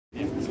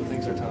So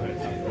things are tight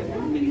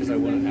because I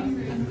want to have.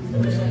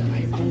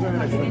 I'm glad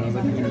I put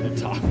another here at the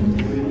top.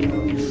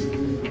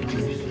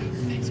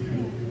 Thanks,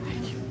 girl.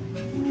 Thank you.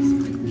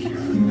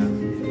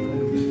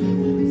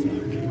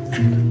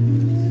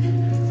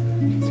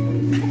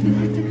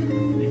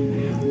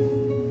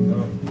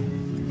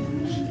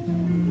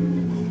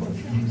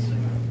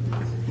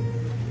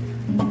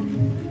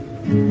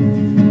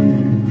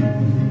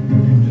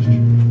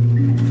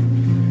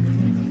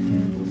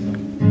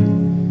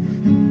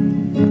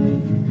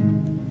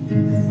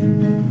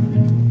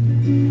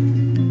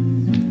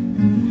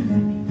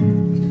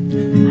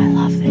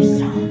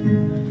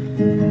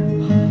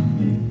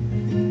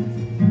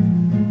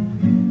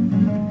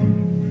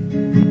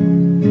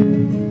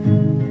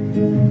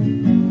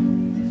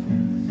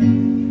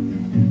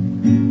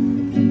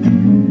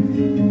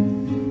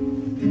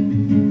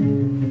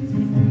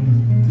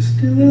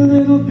 Still a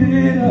little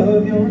bit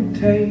of your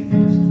taste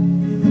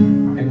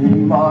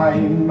in my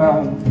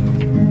mouth.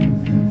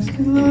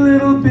 Still a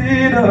little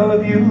bit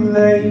of you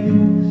laced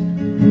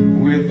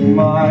with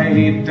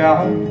my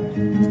doubt.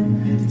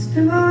 It's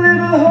still a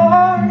little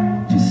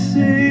hard to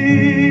see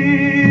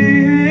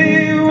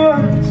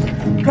what's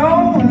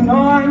going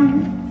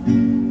on.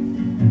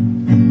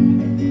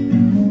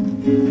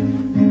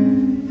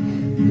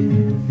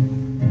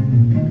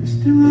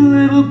 Still a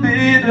little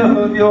bit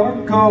of your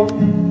ghost,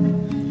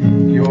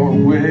 your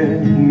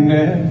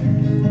witness,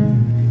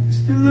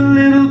 still a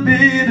little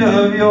bit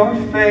of your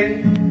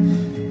face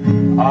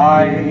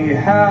I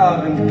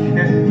haven't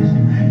kissed.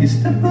 You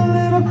step a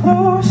little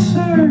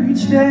closer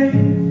each day,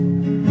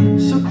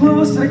 so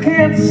close I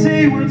can't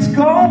see what's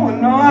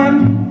going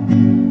on.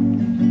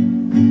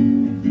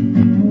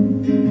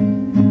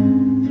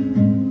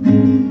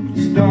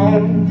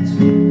 Stones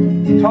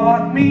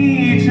taught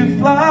me to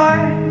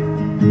fly,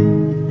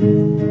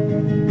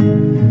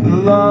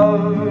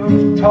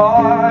 love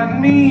taught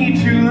me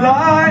to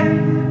lie.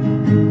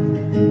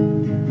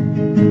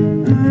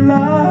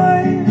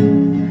 Life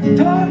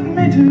taught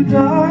me to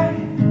die.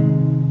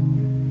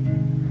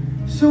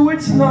 So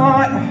it's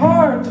not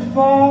hard to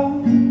fall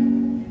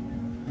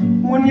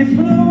when you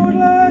float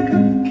like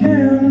a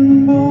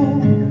cannonball.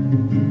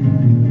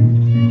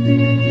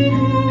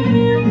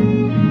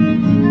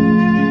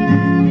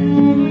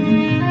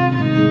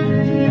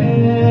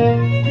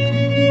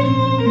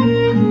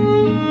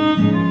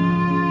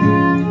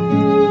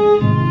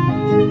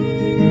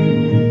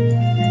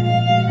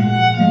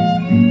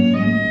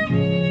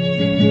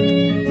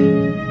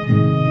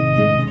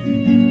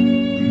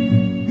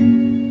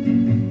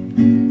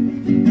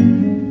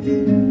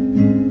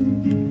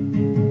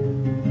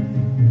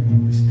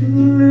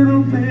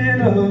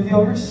 Of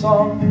your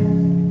song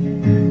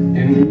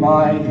in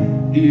my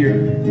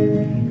ear,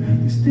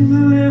 still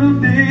a little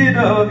bit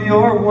of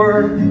your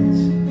words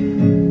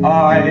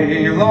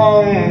I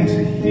long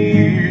to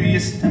hear. You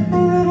step a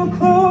little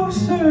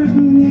closer to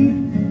me,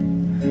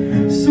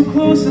 so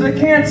close that I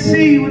can't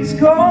see what's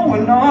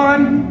going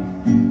on.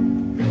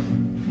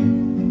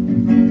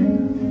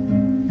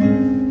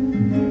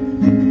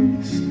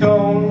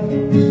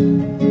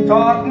 Stones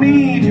taught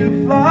me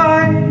to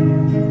fly,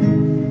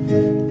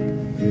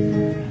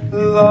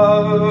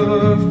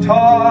 love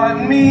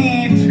taught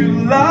me to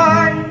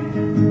lie.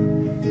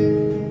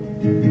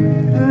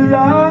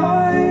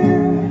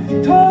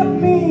 Life taught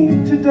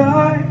me to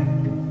die.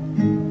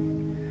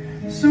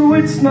 So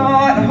it's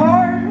not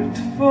hard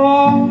to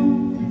fall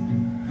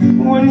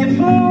when you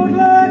float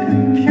like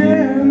a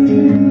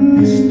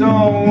cannon.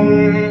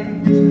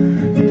 Stones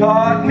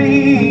taught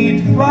me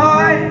to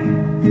fly,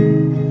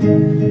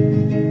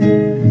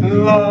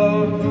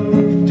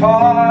 love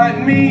taught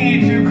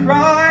me to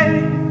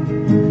cry.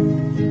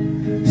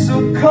 So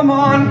come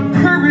on,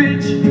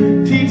 courage,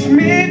 teach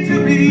me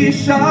to be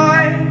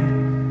shy.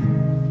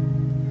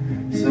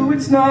 So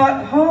it's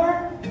not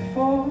hard to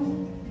fall,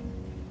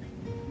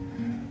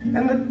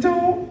 and I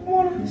don't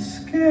want to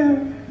scare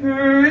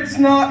her. It's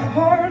not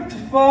hard to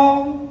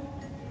fall,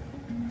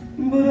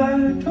 but I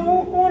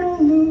don't want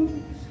to lose.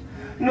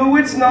 No,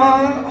 it's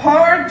not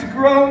hard to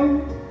grow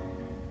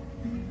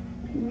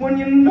when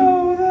you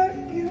know that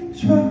you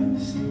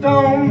just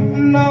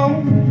don't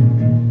know.